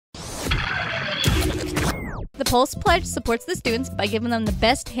The Pulse Pledge supports the students by giving them the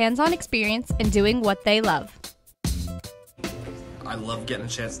best hands-on experience in doing what they love. I love getting a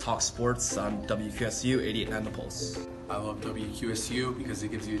chance to talk sports on WQSU 88.9 The Pulse. I love WQSU because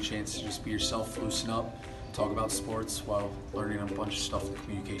it gives you a chance to just be yourself, loosen up, talk about sports while learning a bunch of stuff in the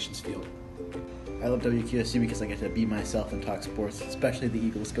communications field. I love WQSU because I get to be myself and talk sports, especially the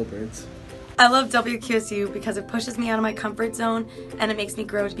Eagles Go Birds. I love WQSU because it pushes me out of my comfort zone and it makes me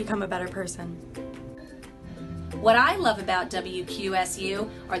grow to become a better person. What I love about WQSU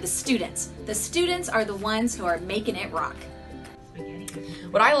are the students. The students are the ones who are making it rock.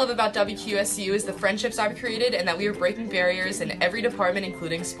 What I love about WQSU is the friendships I've created and that we are breaking barriers in every department,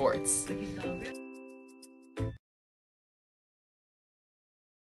 including sports.